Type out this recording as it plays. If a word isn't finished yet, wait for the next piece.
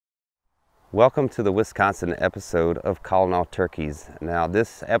Welcome to the Wisconsin episode of Calling All Turkeys. Now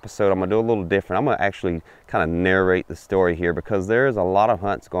this episode I'm going to do a little different. I'm going to actually kind of narrate the story here because there's a lot of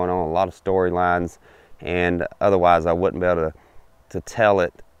hunts going on, a lot of storylines, and otherwise I wouldn't be able to tell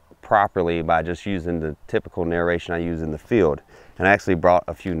it properly by just using the typical narration I use in the field. And I actually brought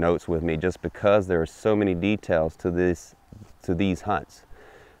a few notes with me just because there are so many details to these hunts.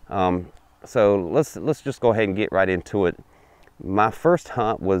 So let's just go ahead and get right into it. My first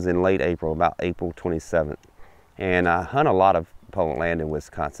hunt was in late April, about April 27th, and I hunt a lot of public land in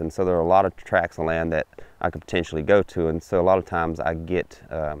Wisconsin, so there are a lot of tracts of land that I could potentially go to, and so a lot of times I get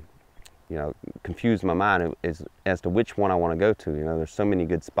confused in my mind as to which one I want to go to. There's so many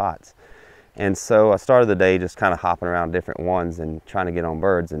good spots, and so I started the day just kind of hopping around different ones and trying to get on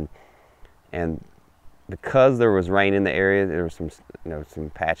birds, and because there was rain in the area, there was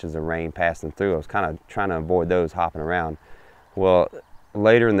some patches of rain passing through. I was kind of trying to avoid those hopping around. Well,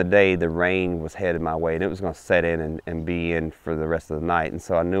 later in the day, the rain was headed my way, and it was going to set in and be in for the rest of the night. And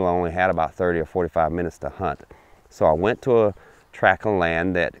so I knew I only had about 30 or 45 minutes to hunt. So I went to a tract of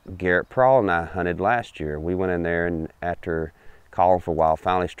land that Garrett Prawl and I hunted last year. We went in there, and after calling for a while,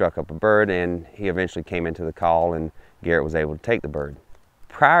 finally struck up a bird, and he eventually came into the call, and Garrett was able to take the bird.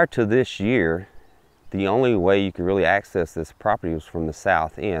 Prior to this year, the only way you could really access this property was from the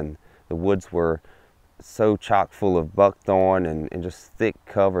south end. The woods were so chock full of buckthorn and just thick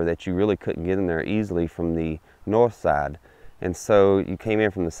cover that you really couldn't get in there easily from the north side. And so you came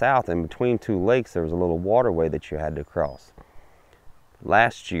in from the south, and between two lakes there was a little waterway that you had to cross.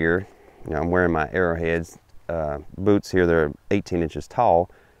 Last year, I'm wearing my Arrowheads boots here. They're 18 inches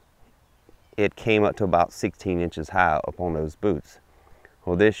tall. It came up to about 16 inches high up on those boots.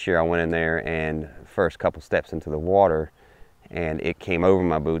 Well, this year I went in there, and first couple steps into the water, and it came over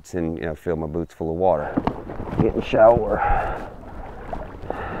my boots and filled my boots full of water. Get in the shower.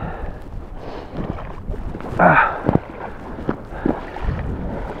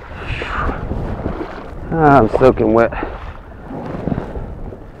 I'm soaking wet.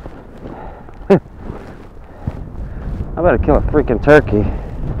 I better kill a freaking turkey.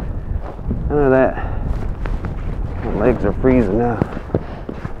 I know that. My legs are freezing now.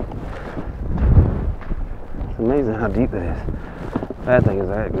 It's amazing how deep it is. Bad thing is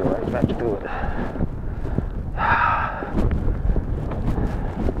I had to go right back through it.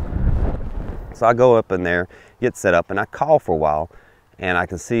 So I go up in there, get set up, and I call for a while, and I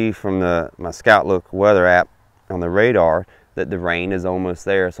can see from my Scout Look weather app on the radar that the rain is almost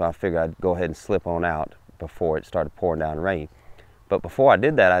there, so I figured I'd go ahead and slip on out before it started pouring down rain. But before I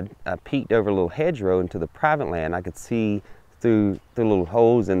did that, I peeked over a little hedgerow into the private land. I could see through the little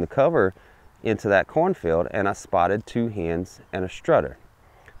holes in the cover into that cornfield, and I spotted two hens and a strutter.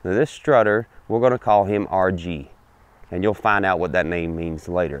 Now this strutter, we're going to call him RG, and you'll find out what that name means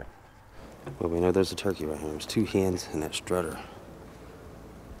later. Well, we know there's a turkey right here. There's two hens and that strutter.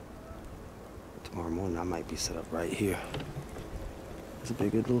 Tomorrow morning I might be set up right here. There's a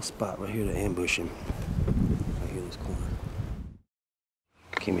big good little spot right here to ambush him. Right here in this corner.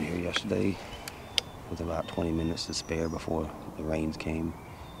 Came in here yesterday with about 20 minutes to spare before the rains came.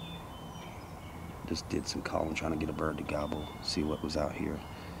 Just did some calling, trying to get a bird to gobble, see what was out here.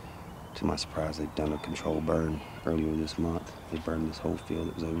 To my surprise, they've done a control burn earlier this month. They burned this whole field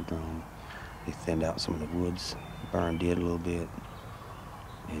that was overgrown. They thinned out some of the woods, burned it a little bit,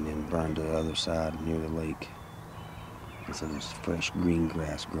 and then burned the other side near the lake. And so there's fresh green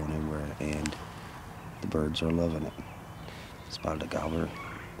grass growing everywhere, and the birds are loving it. Spotted a gobbler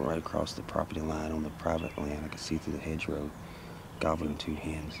right across the property line on the private land. I could see through the hedgerow, gobbling two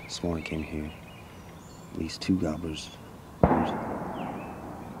hens. This morning I came here. At least two gobblers.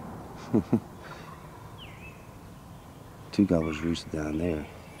 Two gobblers roosted down there.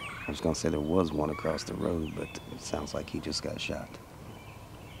 I was going to say there was one across the road, but it sounds like he just got shot.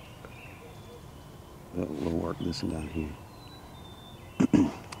 We'll work this one down here.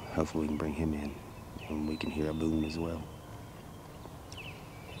 Hopefully we can bring him in, and we can hear a boom as well.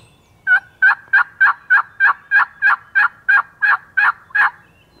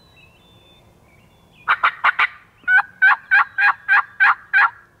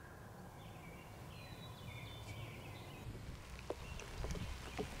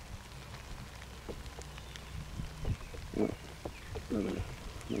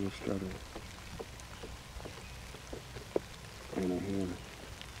 Another strutter. And a hen.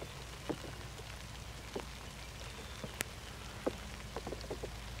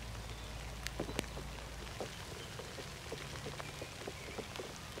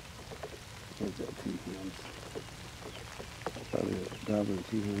 There's that two hens. Probably a gobbler and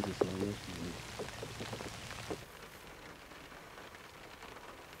two hens or so yesterday.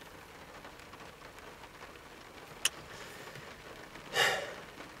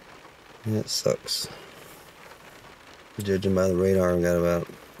 Yeah, it sucks. Judging by the radar, I've got about,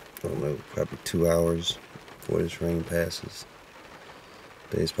 I don't know, probably 2 hours before this rain passes.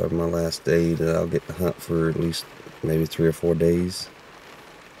 Today's probably my last day that I'll get to hunt for at least maybe 3 or 4 days.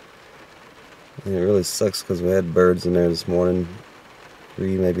 And it really sucks because we had birds in there this morning.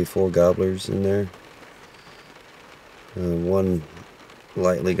 3, maybe 4 gobblers in there. One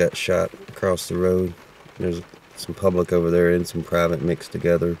lightly got shot across the road. There's some public over there and some private mixed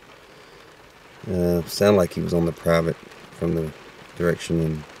together. Sounded like he was on the private from the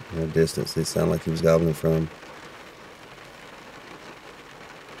direction and distance. It sounded like he was gobbling from.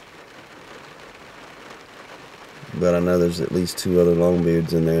 But I know there's at least 2 other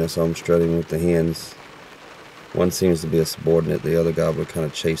longbeards in there, so I'm strutting with the hens. One seems to be a subordinate. The other gobbler kind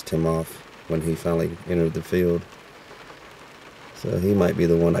of chased him off when he finally entered the field. So he might be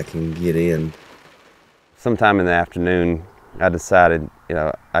the one I can get in. Sometime in the afternoon, I decided,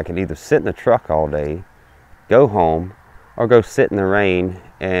 I could either sit in the truck all day, go home, or go sit in the rain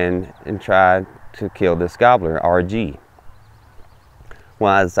and try to kill this gobbler, RG.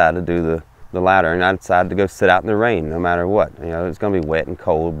 Well, I decided to do the latter, and I decided to go sit out in the rain no matter what. It's going to be wet and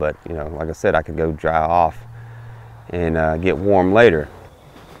cold, but like I said, I could go dry off and get warm later.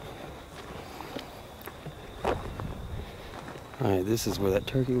 Alright, this is where that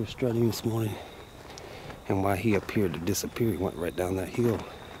turkey was strutting this morning, and why he appeared to disappear. He went right down that hill,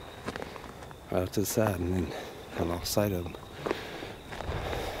 right up to the side, and then I lost sight of him.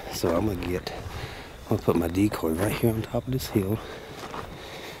 So I'm gonna put my decoy right here on top of this hill,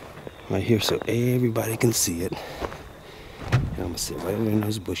 right here, so everybody can see it. And I'm gonna sit right over in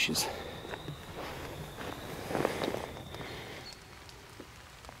those bushes.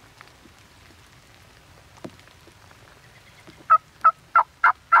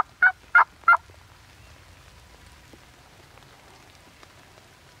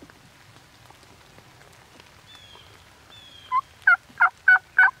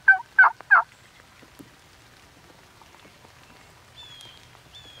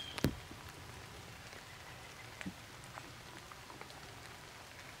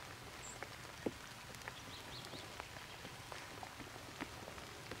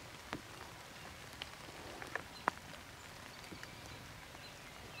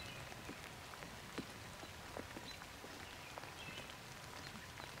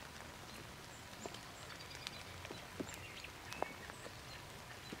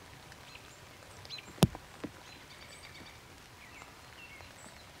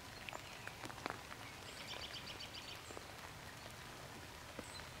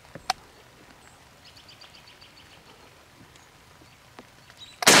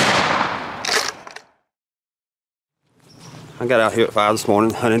 I got out here at 5 this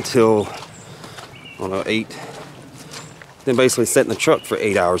morning, hunted until, 8. Then basically sat in the truck for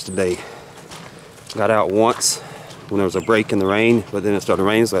 8 hours today. Got out once when there was a break in the rain, but then it started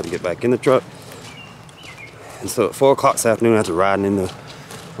raining, so I had to get back in the truck. And so at 4 o'clock this afternoon, after riding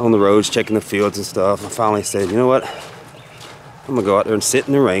on the roads, checking the fields and stuff, I finally said, you know what? I'm gonna go out there and sit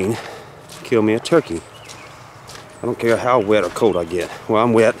in the rain, kill me a turkey. I don't care how wet or cold I get. Well,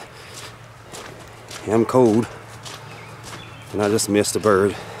 I'm wet, I'm cold, and I just missed a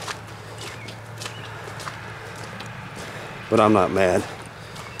bird. But I'm not mad.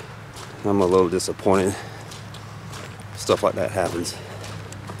 I'm a little disappointed. Stuff like that happens.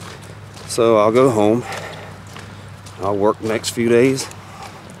 So I'll go home. I'll work the next few days.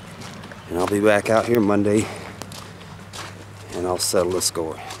 And I'll be back out here Monday. And I'll settle the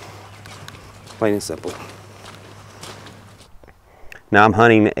score. Plain and simple. Now I'm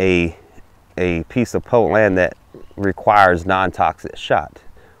hunting a piece of public land that requires non-toxic shot.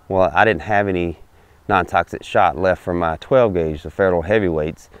 Well, I didn't have any non-toxic shot left for my 12 gauge, the Federal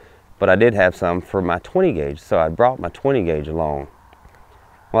heavyweights, but I did have some for my 20 gauge, so I brought my 20 gauge along.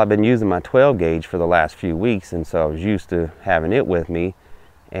 Well, I've been using my 12 gauge for the last few weeks, and so I was used to having it with me,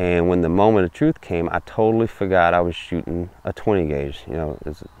 and when the moment of truth came, I totally forgot I was shooting a 20 gauge.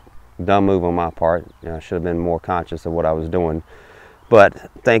 It's a dumb move on my part. I should have been more conscious of what I was doing.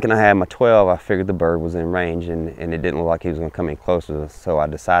 But thinking I had my 12, I figured the bird was in range, and it didn't look like he was going to come any closer, so I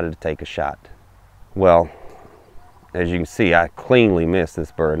decided to take a shot. Well, as you can see, I cleanly missed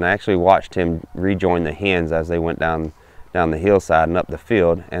this bird, and I actually watched him rejoin the hens as they went down the hillside and up the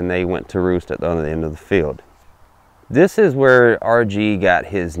field, and they went to roost at the other end of the field. This is where RG got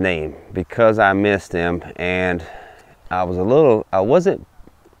his name, because I missed him, and I wasn't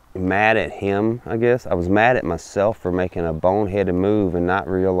mad at him, I guess. I was mad at myself for making a boneheaded move and not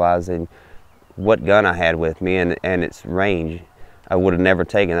realizing what gun I had with me and its range. I would have never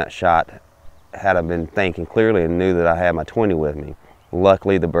taken that shot had I been thinking clearly and knew that I had my 20 with me.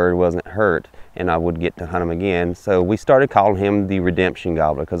 Luckily, the bird wasn't hurt, and I would get to hunt him again. So we started calling him the redemption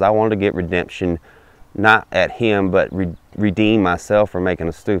gobbler, because I wanted to get redemption, not at him, but redeem myself for making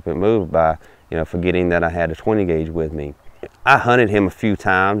a stupid move by, you know, forgetting that I had a 20 gauge with me. I hunted him a few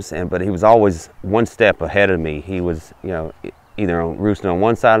times, but he was always one step ahead of me. He was, you know, either roosting on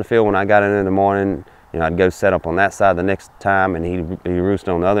one side of the field when I got in the morning. You know, I'd go set up on that side the next time, and he'd roost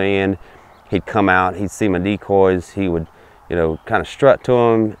on the other end. He'd come out, he'd see my decoys, he would, you know, kind of strut to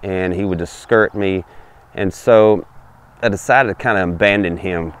him, and he would just skirt me. And so I decided to kind of abandon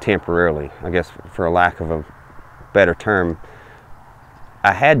him temporarily, I guess, for a lack of a better term.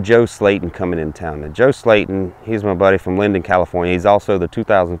 I had Joe Slaton coming in town. Now, Joe Slaton, he's my buddy from Linden, California. He's also the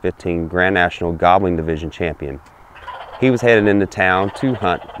 2015 Grand National Gobbling Division champion. He was headed into town to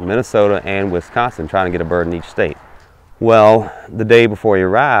hunt Minnesota and Wisconsin, trying to get a bird in each state. Well, the day before he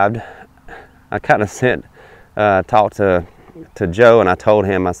arrived, I kind of talked to Joe, and I told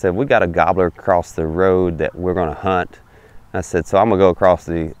him, I said, we got a gobbler across the road that we're going to hunt. I said, so I'm going to go across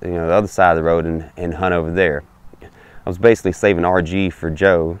the other side of the road and hunt over there. I was basically saving RG for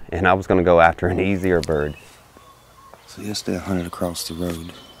Joe, and I was going to go after an easier bird. So yesterday I hunted across the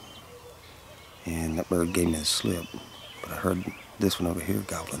road, and that bird gave me a slip. But I heard this one over here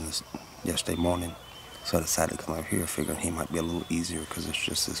gobbling this yesterday morning, so I decided to come over here figuring he might be a little easier because it's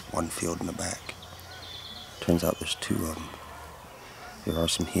just this one field in the back. Turns out there's two of them. There are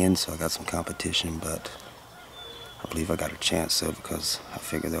some hens, so I got some competition, but I believe I got a chance though, because I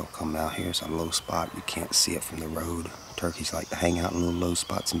figure they'll come out here. It's a low spot, you can't see it from the road. Turkeys like to hang out in little low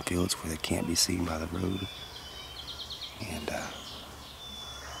spots in fields where they can't be seen by the road. And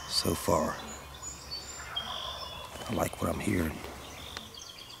so far, I like what I'm hearing.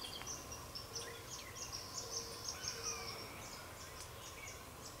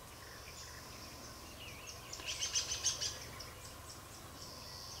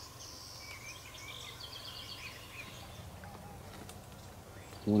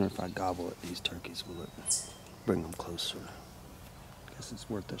 I wonder if I gobble at these turkeys, will it bring them closer? Guess it's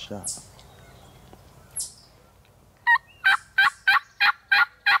worth a shot.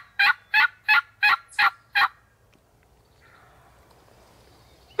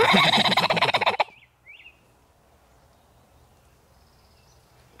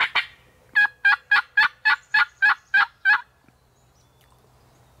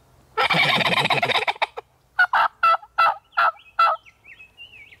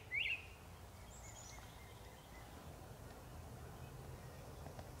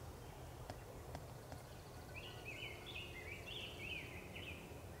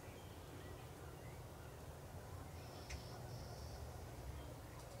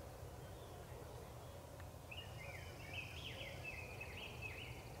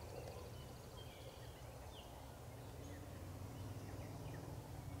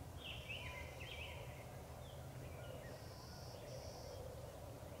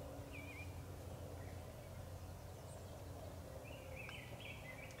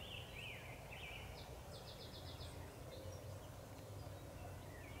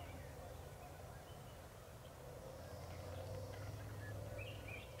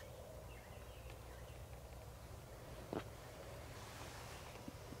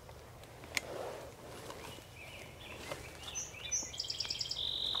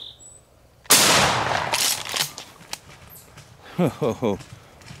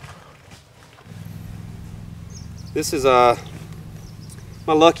 This is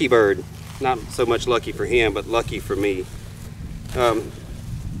my lucky bird. Not so much lucky for him, but lucky for me.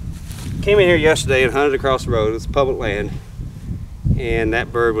 Came in here yesterday and hunted across the road. It's public land, and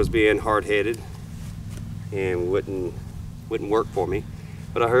that bird was being hard-headed and wouldn't work for me.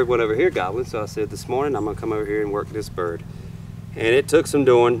 But I heard one over here gobbling, so I said this morning I'm gonna come over here and work this bird. And it took some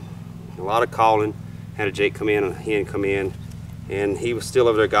doing, a lot of calling. Had a Jake come in and a hen come in, and he was still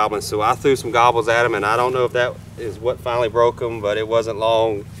over there gobbling. So I threw some gobbles at him, and I don't know if that is what finally broke him, but it wasn't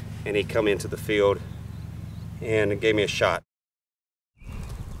long, and he come into the field and gave me a shot.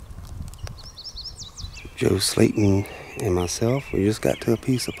 Joe Slaton and myself, we just got to a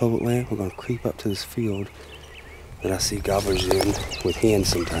piece of public land. We're gonna creep up to this field that I see gobblers in with hens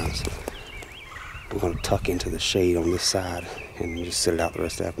sometimes. We're gonna tuck into the shade on this side and just sit it out the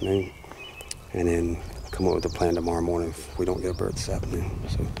rest of the afternoon, and then come up with a plan tomorrow morning if we don't get a bird this afternoon.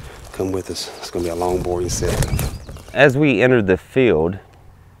 So come with us. It's gonna be a long, boring set. As we entered the field,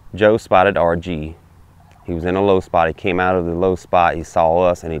 Joe spotted RG. He was in a low spot. He came out of the low spot, he saw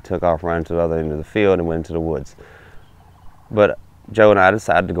us, and he took off running to the other end of the field and went into the woods. But Joe and I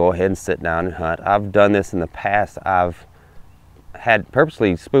decided to go ahead and sit down and hunt. I've done this in the past. I've had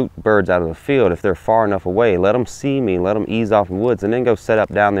purposely spooked birds out of the field. If they're far enough away, let them see me, let them ease off in the woods, and then go set up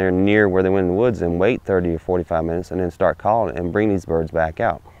down there near where they went in the woods and wait 30 or 45 minutes and then start calling and bring these birds back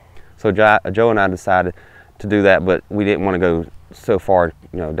out. So Joe and I decided to do that, but we didn't want to go so far,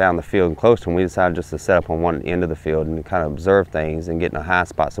 down the field and close to them. We decided just to set up on one end of the field and kind of observe things and get in a high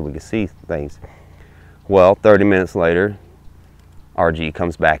spot so we could see things. Well, 30 minutes later, RG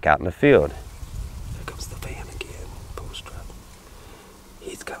comes back out in the field. Here comes the van again, post trap.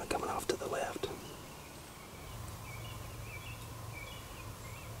 He's kind of coming off to the left.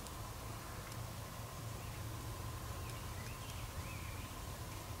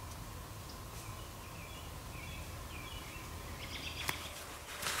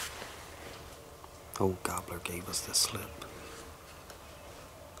 Old Gobbler gave us the slip.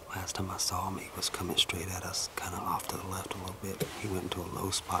 Last time I saw him, he was coming straight at us, kind of off to the left a little bit. He went into a low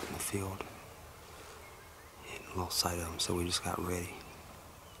spot in the field. And lost sight of him, so we just got ready.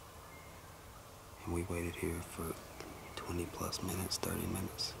 And we waited here for 20 plus minutes, 30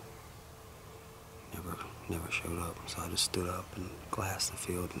 minutes. Never showed up, so I just stood up and glassed the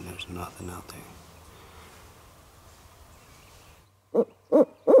field, and there's nothing out there.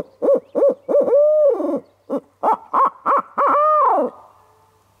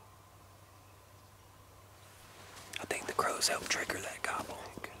 I think the crows helped trigger that gobble.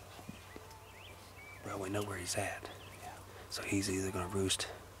 Well, we know where he's at. Yeah. So he's either gonna roost,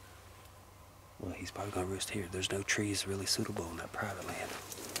 well, he's probably gonna roost here. There's no trees really suitable in that private land.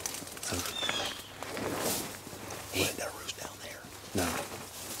 So he ain't gonna roost down there. No.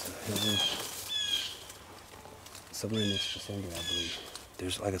 So he'll roost somewhere in this vicinity, I believe.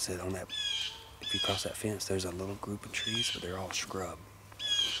 There's, like I said, on that, if you cross that fence, there's a little group of trees, but they're all scrub.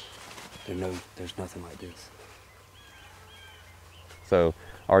 There's nothing like this. So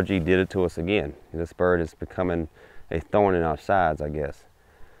RG did it to us again. This bird is becoming a thorn in our sides, I guess.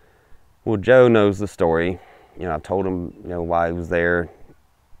 Well, Joe knows the story. I told him, why he was there,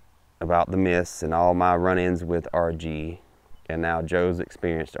 about the miss and all my run-ins with RG. And now Joe's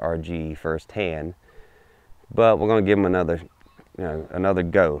experienced RG firsthand. But we're gonna give him another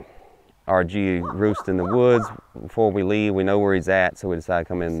go. RG roosts in the woods before we leave. We know where he's at, so we decided to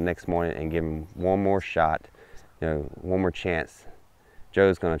come in the next morning and give him one more shot, one more chance.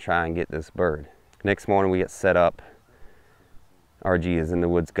 Joe's gonna try and get this bird. Next morning we get set up. RG is in the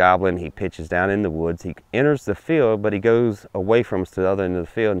woods gobbling. He pitches down in the woods. He enters the field, but he goes away from us to the other end of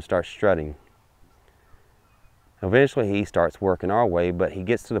the field and starts strutting. Eventually he starts working our way, but he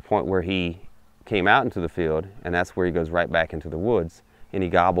gets to the point where he came out into the field, and that's where he goes right back into the woods. And he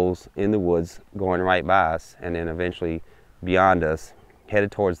gobbles in the woods, going right by us, and then eventually beyond us,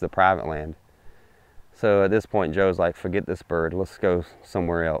 headed towards the private land. So at this point, Joe's like, forget this bird, let's go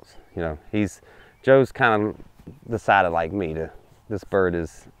somewhere else. Joe's kind of decided like me this bird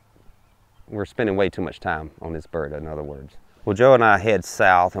is, we're spending way too much time on this bird, in other words. Well, Joe and I head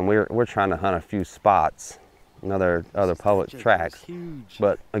south, and we're trying to hunt a few spots, other public tracks.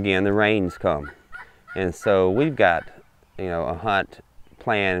 But again, the rains come. And so we've got, a hunt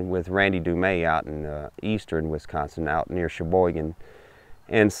planned with Randy Dumais out in eastern Wisconsin, out near Sheboygan.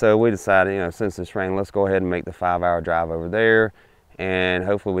 And so we decided, since it's rain, let's go ahead and make the 5-hour drive over there, and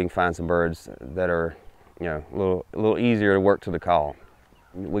hopefully we can find some birds that are, a little easier to work to the call.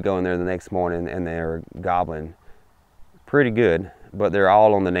 We go in there the next morning and they're gobbling pretty good, but they're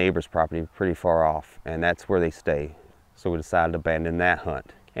all on the neighbor's property pretty far off, and that's where they stay. So we decided to abandon that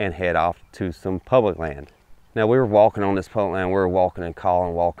hunt and head off to some public land. Now we were walking on this public land, we were walking and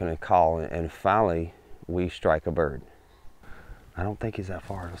calling, and finally we strike a bird. I don't think he's that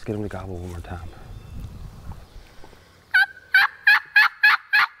far. Let's get him to gobble one more time.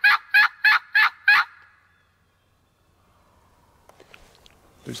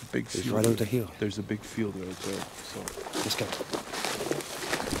 There's a big field. He's right over the hill. There's a big field right there. So Let's go.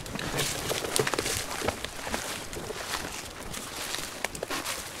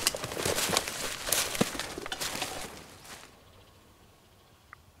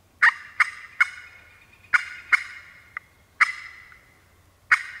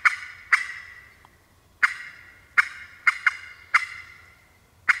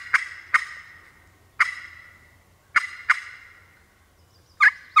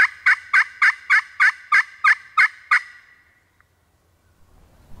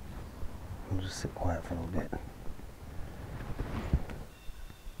 We'll just sit quiet for a little bit. I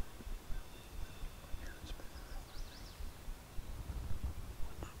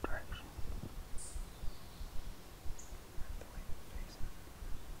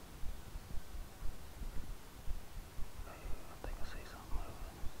think I see something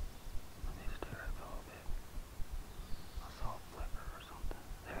moving. I need to stare at it for a little bit. I saw a flicker.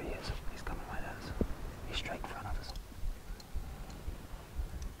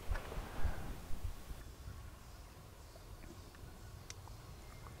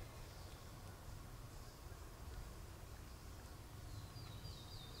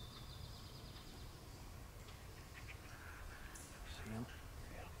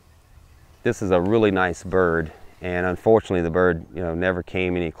 this is a really nice bird, and unfortunately the bird, you know, never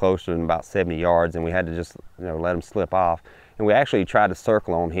came any closer than about 70 yards, and we had to just, you know, let him slip off. And we actually tried to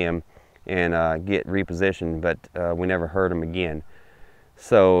circle on him and get repositioned, but we never heard him again.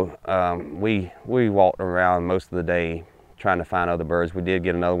 So we walked around most of the day trying to find other birds. We did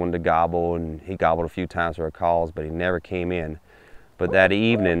get another one to gobble, and he gobbled a few times for our calls, but he never came in. But that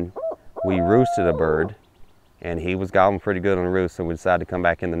evening we roosted a bird, and he was gobbling pretty good on the roost, so we decided to come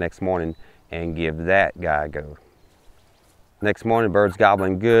back in the next morning and give that guy a go. Next morning, the bird's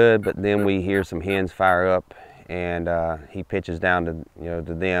gobbling good, but then we hear some hens fire up, and he pitches down to, you know,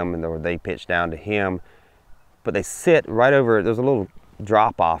 to them, and or they pitch down to him. But they sit right over, there's a little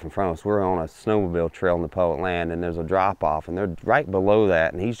drop off in front of us. We're on a snowmobile trail in the public land, and there's a drop off, and they're right below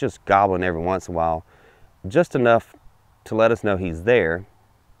that, and he's just gobbling every once in a while, just enough to let us know he's there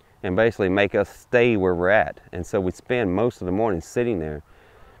and basically make us stay where we're at. And so we spend most of the morning sitting there.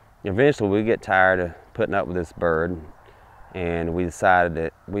 Eventually we get tired of putting up with this bird, and we decided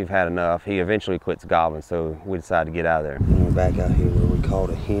that we've had enough. He eventually quits gobbling, so we decided to get out of there. And we're back out here where we called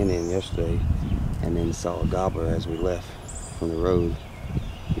a hen in yesterday, and then saw a gobbler as we left from the road.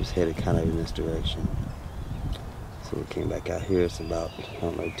 He was headed kind of in this direction. So we came back out here. It's about, I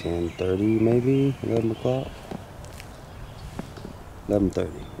don't know, 10:30 maybe, 11 o'clock. 11:30.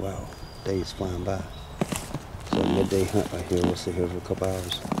 Wow, day's flying by. So midday hunt right here. We'll sit here for a couple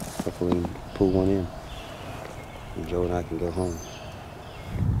hours. Hopefully we can pull one in, and Joe and I can go home.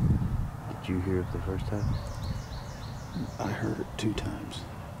 Did you hear it the first time? I heard it 2 times.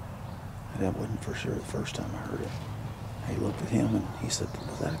 And that wasn't for sure the first time I heard it. I looked at him and he said,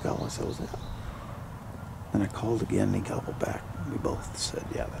 "Was that a gobble?" I said, "Was it?" Then I called again and he gobbled back. We both said,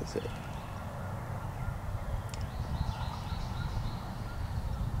 "Yeah, that's it."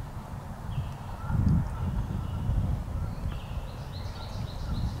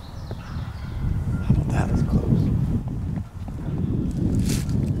 How about that? It's close.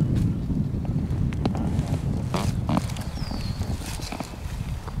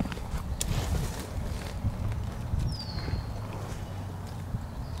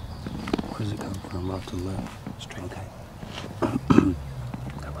 Where does it come from? Off to the left. Straight. Okay.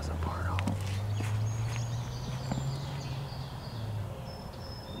 That wasn't far at all.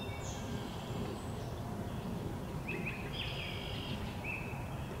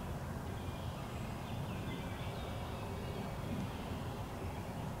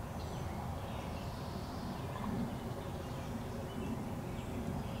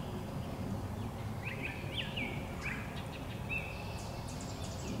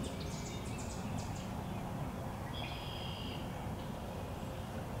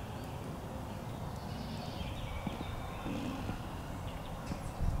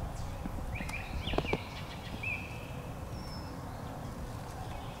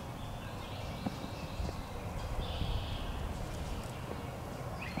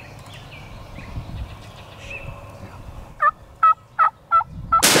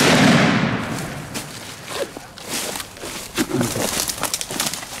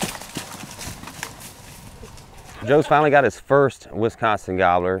 Joe's finally got his first Wisconsin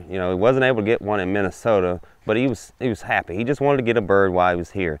gobbler. You know, he wasn't able to get one in Minnesota, but he was happy. He just wanted to get a bird while he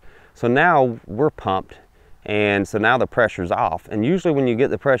was here. So now we're pumped, and so now the pressure's off. And usually when you get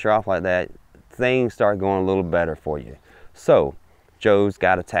the pressure off like that, things start going a little better for you. So Joe's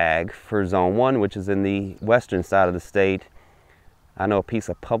got a tag for Zone 1, which is in the western side of the state. I know a piece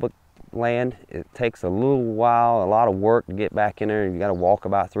of public land, it takes a little while, a lot of work to get back in there. You got to walk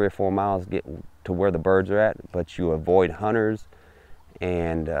about 3 or 4 miles to get to where the birds are at, but you avoid hunters,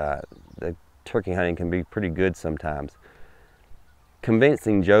 and the turkey hunting can be pretty good sometimes.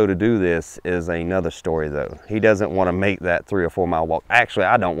 Convincing Joe to do this is another story though. He doesn't want to make that 3 or 4 mile walk. Actually,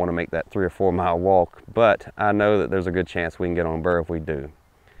 I don't want to make that 3 or 4 mile walk, but I know that there's a good chance we can get on a bird if we do.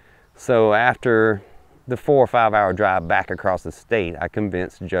 So after the 4 or 5 hour drive back across the state, I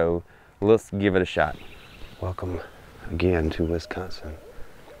convinced Joe, let's give it a shot. Welcome again to Wisconsin.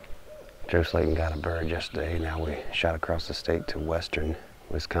 Joe Slaton got a bird yesterday. Now we shot across the state to western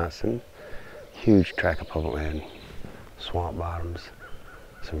Wisconsin. Huge tract of public land, swamp bottoms,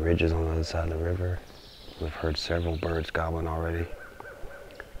 some ridges on the other side of the river. We've heard several birds gobbling already.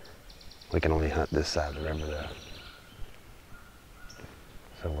 We can only hunt this side of the river though.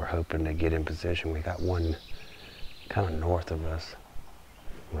 So we're hoping to get in position. We got one kind of north of us.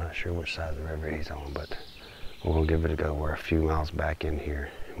 I'm not sure which side of the river he's on, but we're gonna give it a go. We're a few miles back in here.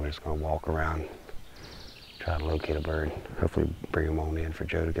 We're just gonna walk around, try to locate a bird. Hopefully bring him on in for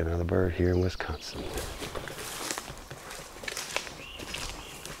Joe to get another bird here in Wisconsin.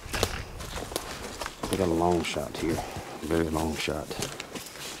 We got a long shot here, very long shot.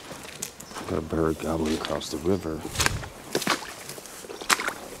 Got a bird gobbling across the river.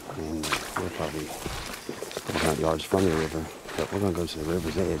 And we're probably 100 yards from the river. But we're going to go to the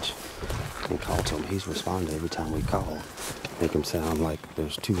river's edge and call to him. He's responding every time we call. Make him sound like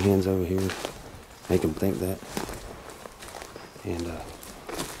there's two hens over here. Make him think that. And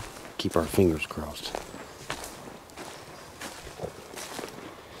keep our fingers crossed.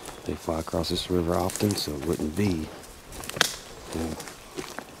 They fly across this river often, so it wouldn't be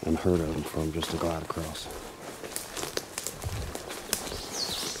unheard of them for them just to glide across.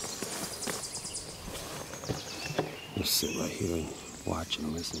 We'll sit right here and watch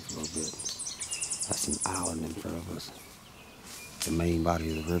and listen for a little bit. That's an island in front of us. The main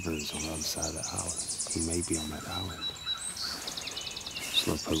body of the river is on the other side of the island. He may be on that island.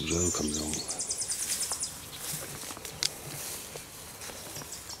 Slowpoke Joe comes on.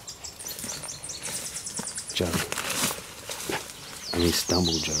 Joe. I mean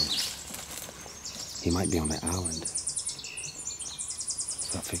Stumble Joe. He might be on that island.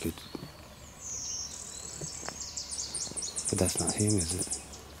 So I figured. But that's not him, is it?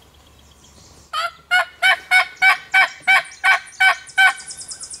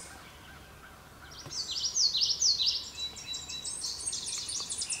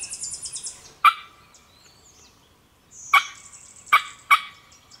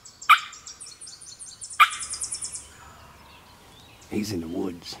 He's in the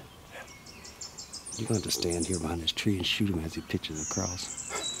woods. You're going to have to stand here behind this tree and shoot him as he pitches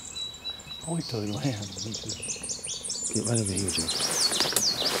across. I'll wait till he lands. Get right over here, Joe.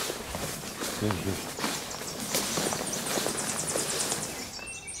 Right here.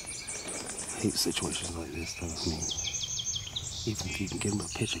 I hate situations like this, though. I mean, even if you can get him a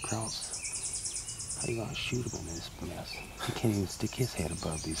pitch across, how you going to shoot him in this mess? He can't even stick his head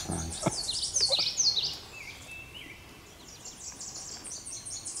above these ferns.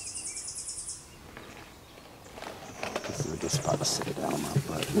 This is a good spot to sit down on my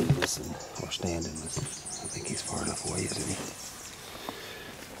butt and listen, or stand and listen. I think he's far enough away, isn't he?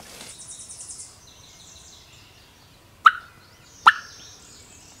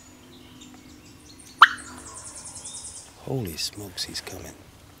 Holy smokes, he's coming.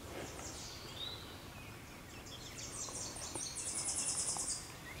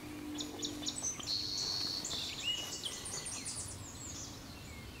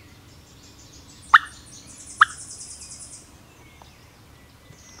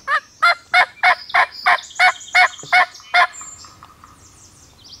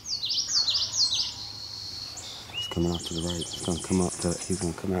 Coming off to the right. He's gonna come up to, he's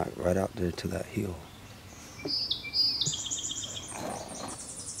gonna come out right out there to that hill.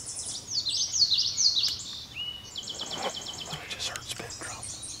 I just heard spit drop.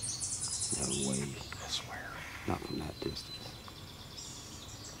 No way. I swear. Not from that distance.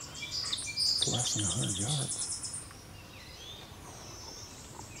 Less than 100 yards.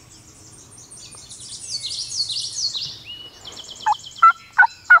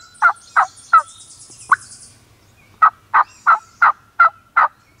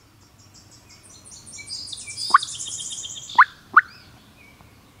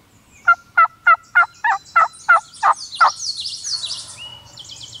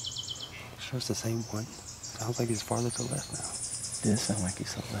 Sure it's the same one. Sounds like he's farther to the left now. It does sound like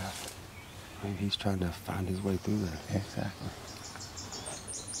he's to the left. Maybe he's trying to find his way through there. Exactly.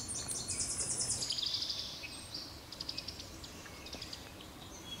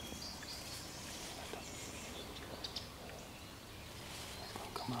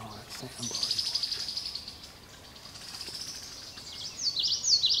 Come on, that sandbar.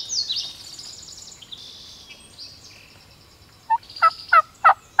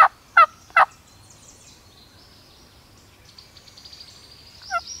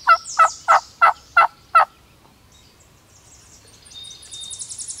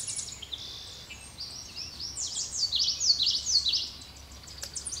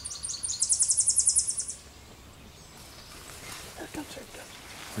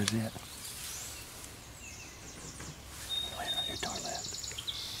 Where's he at? Right here to our left.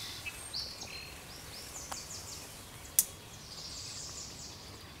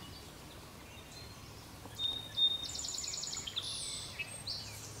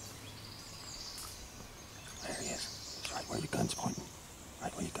 There he is. It's right where your gun's pointing.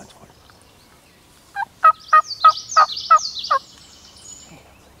 Right where your gun's pointing.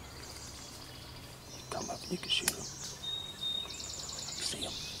 Come up and you can shoot him. See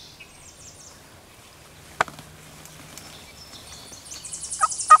him.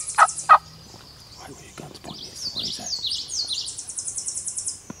 Right where your gun's pointing is where he's at.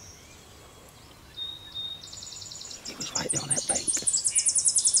 He was right down that bank.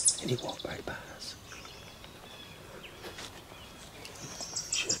 And he walked right by us.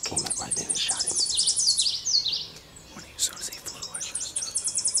 Should have came up right then and shot him. When as soon as he flew, I should have stood.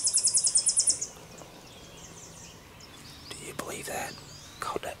 Do you believe that?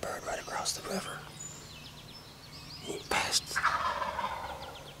 Caught that bird right across the river. He passed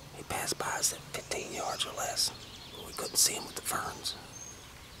by us at 15 yards or less, but we couldn't see him with the ferns.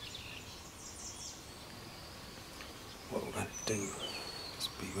 What we're gonna do is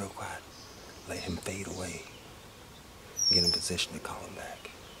be real quiet, let him fade away, get in position to call him back.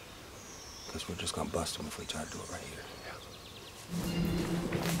 Because we're just gonna bust him if we try to do it right here.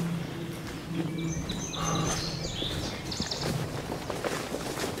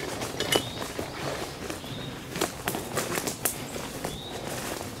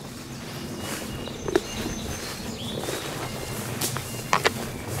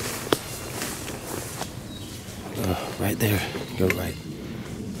 Right there, go right.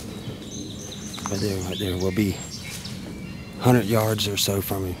 Right there. We'll be 100 yards or so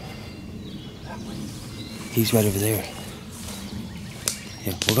from him. He's right over there.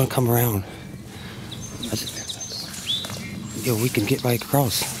 Yeah, we're gonna come around. Yeah, we can get right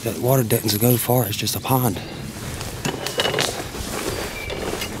across. That water doesn't go far, it's just a pond.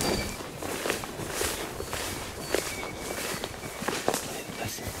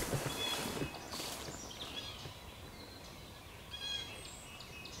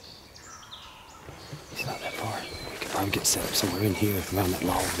 He's not that far. We could probably get set up somewhere in here around that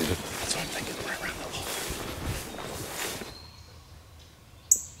log there. That's what I'm thinking, right around that log.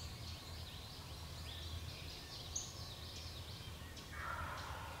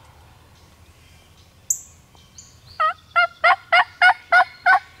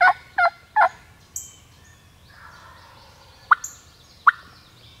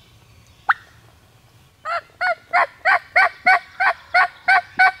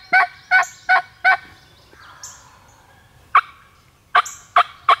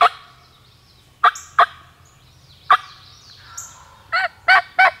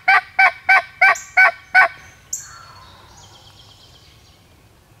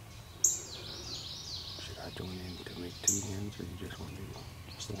 Join in to make 2 hens, or you just want to do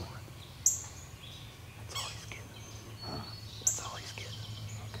just the 1? That's all he's getting. Huh? That's all he's getting.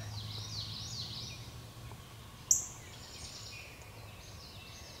 Okay.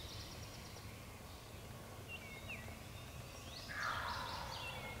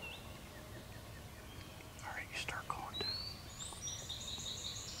 All right, you start calling too.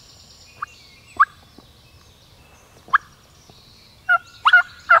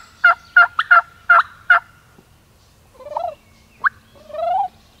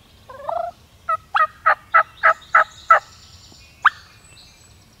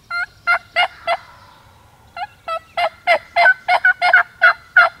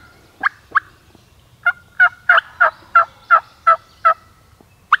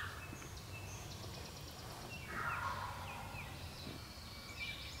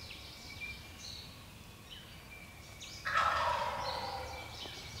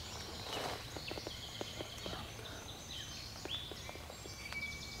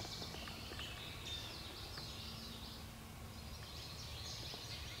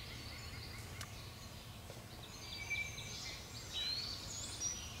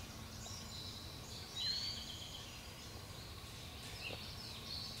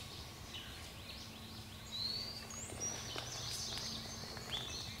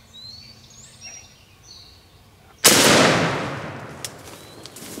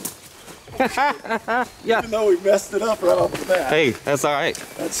 Yeah. Even though we messed it up right off the bat. Hey, that's all right.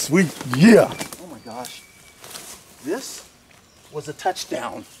 That's sweet. Yeah. Oh my gosh. This was a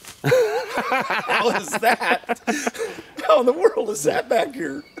touchdown. How is that? How in the world is that back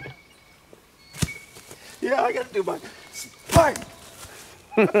here? Yeah, I gotta do my spike.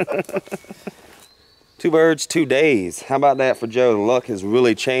 2 birds, 2 days. How about that for Joe? The luck has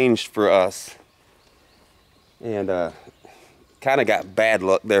really changed for us. And kind of got bad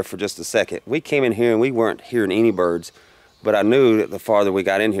luck there for just a second. We came in here and we weren't hearing any birds, but I knew that the farther we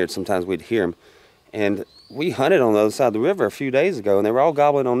got in here, sometimes we'd hear them. And we hunted on the other side of the river a few days ago, and they were all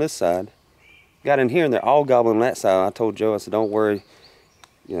gobbling on this side. Got in here and they're all gobbling on that side. I told Joe, I said, don't worry.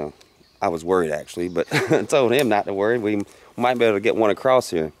 You know, I was worried actually, but I told him not to worry. We might be able to get one across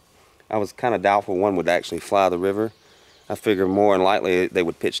here. I was kind of doubtful one would actually fly the river. I figured more than likely they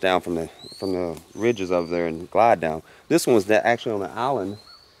would pitch down from the ridges over there and glide down. This one was actually on the island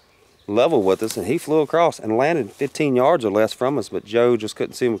level with us, and he flew across and landed 15 yards or less from us, but Joe just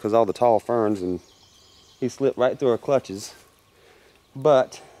couldn't see him because of all the tall ferns, and he slipped right through our clutches.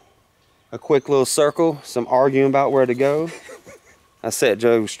 But a quick little circle, some arguing about where to go, I set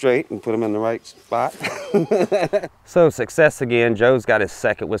Joe straight and put him in the right spot. So success again. Joe's got his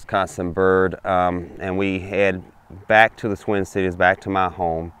second Wisconsin bird, and we head back to the Twin Cities, back to my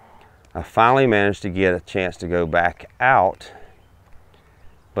home. I finally managed to get a chance to go back out,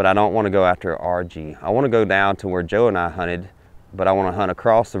 but I don't want to go after RG. I want to go down to where Joe and I hunted, but I want to hunt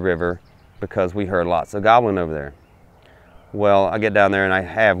across the river because we heard lots of gobbling over there. Well, I get down there and I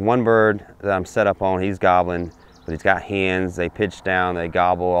have one bird that I'm set up on. He's gobbling, but he's got hens. They pitch down, they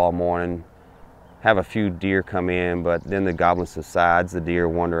gobble all morning. Have a few deer come in, but then the gobbling subsides, the deer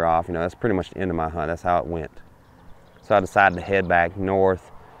wander off. You know, that's pretty much the end of my hunt. That's how it went. So I decided to head back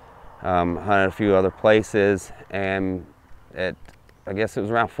north, hunted a few other places, and I guess it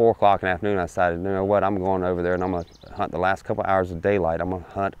was around 4 o'clock in the afternoon, I decided, you know what, I'm going over there and I'm gonna hunt the last couple hours of daylight. I'm gonna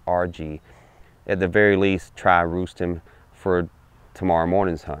hunt RG. At the very least, try roost him for tomorrow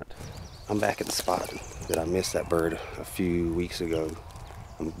morning's hunt. I'm back at the spot that I missed that bird a few weeks ago.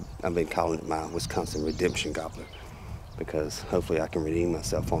 I've been calling it my Wisconsin redemption gobbler because hopefully I can redeem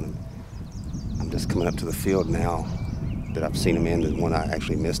myself on him. I'm just coming up to the field now that I've seen him in, the one I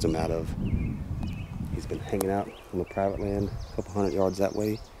actually missed him out of. He's been hanging out on the private land a couple hundred yards that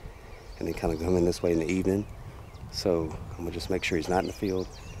way, and then kind of coming this way in the evening. So I'm gonna just make sure he's not in the field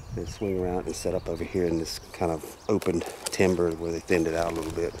and swing around and set up over here in this kind of open timber where they thinned it out a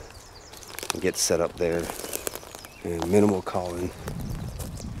little bit and get set up there. And minimal calling.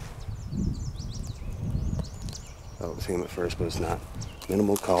 I thought it was him at first, but it's not.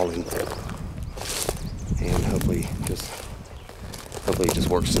 Minimal calling, and hopefully it just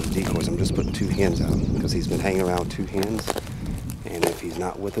works to the decoys. I'm just putting 2 hens out because he's been hanging around 2 hens, and if he's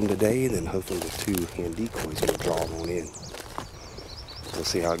not with them today, then hopefully the 2 hen decoys will draw them on in. We'll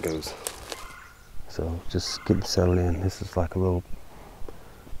see how it goes. So just getting settled in. This is like a little,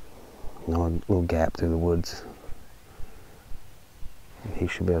 a little gap through the woods. He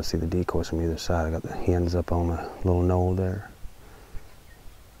should be able to see the decoys from either side. I got the hens up on a little knoll there.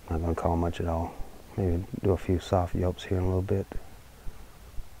 Not gonna call much at all. Maybe do a few soft yelps here in a little bit.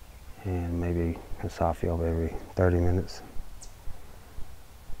 And maybe a soft yelp every 30 minutes.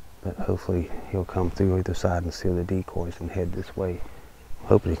 But hopefully he'll come through either side and see the decoys and head this way.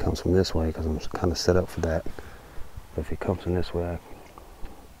 Hopefully he comes from this way because I'm kind of set up for that. But if he comes from this way,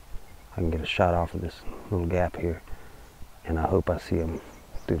 I can get a shot off of this little gap here. And I hope I see him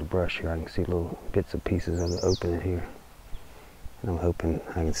through the brush here. I can see little bits and pieces of the opening here. And I'm hoping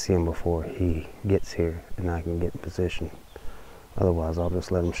I can see him before he gets here and I can get in position. Otherwise, I'll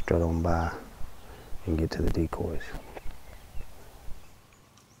just let him strut on by and get to the decoys.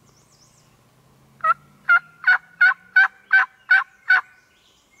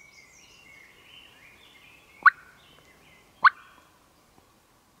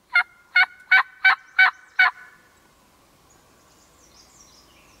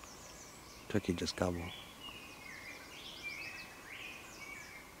 Turkey just gobbled.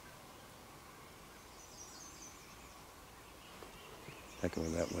 Back over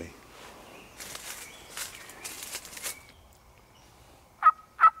that way.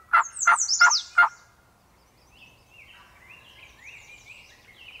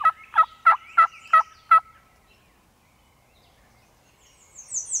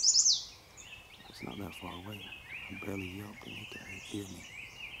 It's not that far away. I barely yelped and he can't hear me.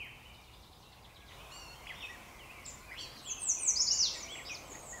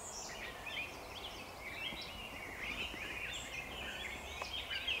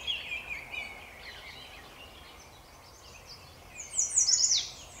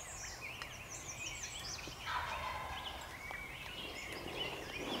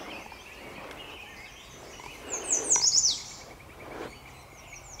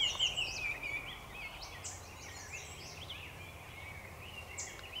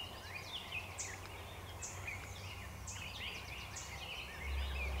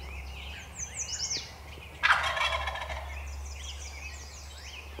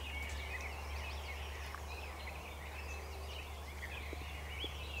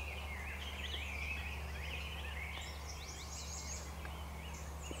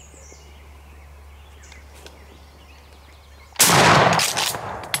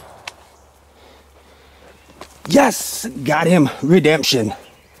 Yes, got him. Redemption.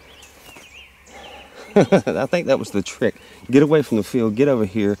 I think that was the trick. Get away from the field, get over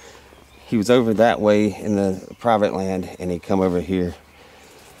here. He was over that way in the private land and he come over here.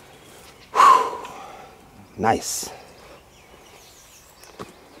 Whew. Nice.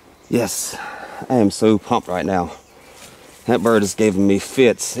 Yes, I am so pumped right now. That bird is giving me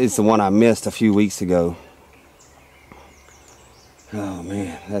fits. It's the one I missed a few weeks ago. Oh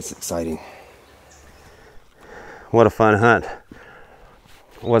man, that's exciting. What a fun hunt.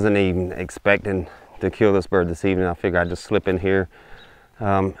 Wasn't even expecting to kill this bird this evening. I figured I'd just slip in here.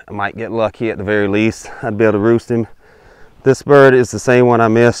 I might get lucky at the very least. I'd be able to roost him. This bird is the same one I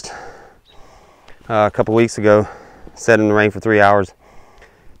missed a couple weeks ago. Sat in the rain for 3 hours,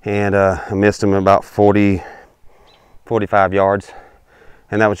 and I missed him about 45 yards,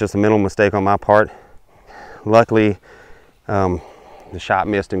 and that was just a mental mistake on my part. Luckily, the shot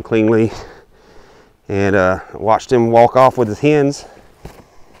missed him cleanly, and watched him walk off with his hens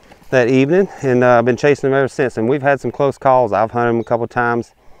that evening, and I've been chasing him ever since. And we've had some close calls. I've hunted him a couple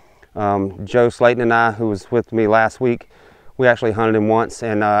times. Joe Slaton and I, who was with me last week, we actually hunted him once,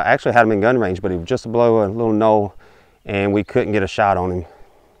 and actually had him in gun range, but he was just below a little knoll, and we couldn't get a shot on him.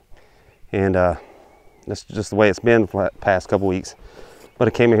 And that's just the way it's been for the past couple weeks. But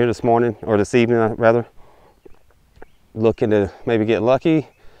I came in here this morning, or this evening rather, looking to maybe get lucky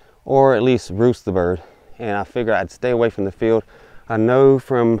or at least roost the bird. And I figured I'd stay away from the field. I know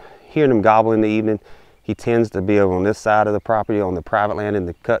from hearing him gobble in the evening, he tends to be over on this side of the property, on the private land in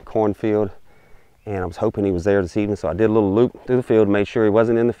the cut cornfield. And I was hoping he was there this evening, so I did a little loop through the field, made sure he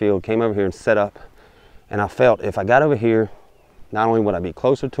wasn't in the field, came over here and set up. And I felt if I got over here, not only would I be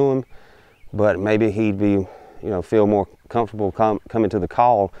closer to him, but maybe he'd be, you know, feel more comfortable coming to the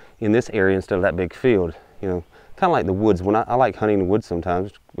call in this area instead of that big field. You know, kind of like the woods. When I like hunting the woods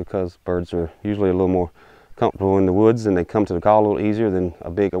sometimes, because birds are usually a little more comfortable in the woods and they come to the call a little easier than a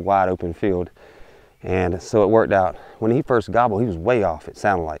big wide open field. And so it worked out. When he first gobbled, he was way off, it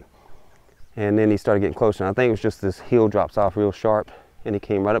sounded like. And then he started getting closer, and I think it was just this hill drops off real sharp, and he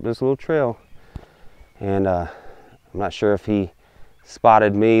came right up this little trail. And I'm not sure if he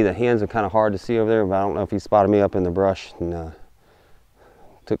spotted me. The hens are kind of hard to see over there, but I don't know if he spotted me up in the brush, and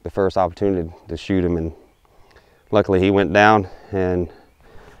took the first opportunity to shoot him. And luckily he went down, and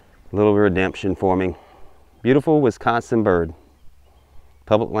a little redemption for me. Beautiful Wisconsin bird.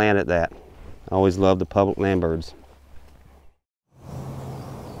 Public land at that. I always love the public land birds.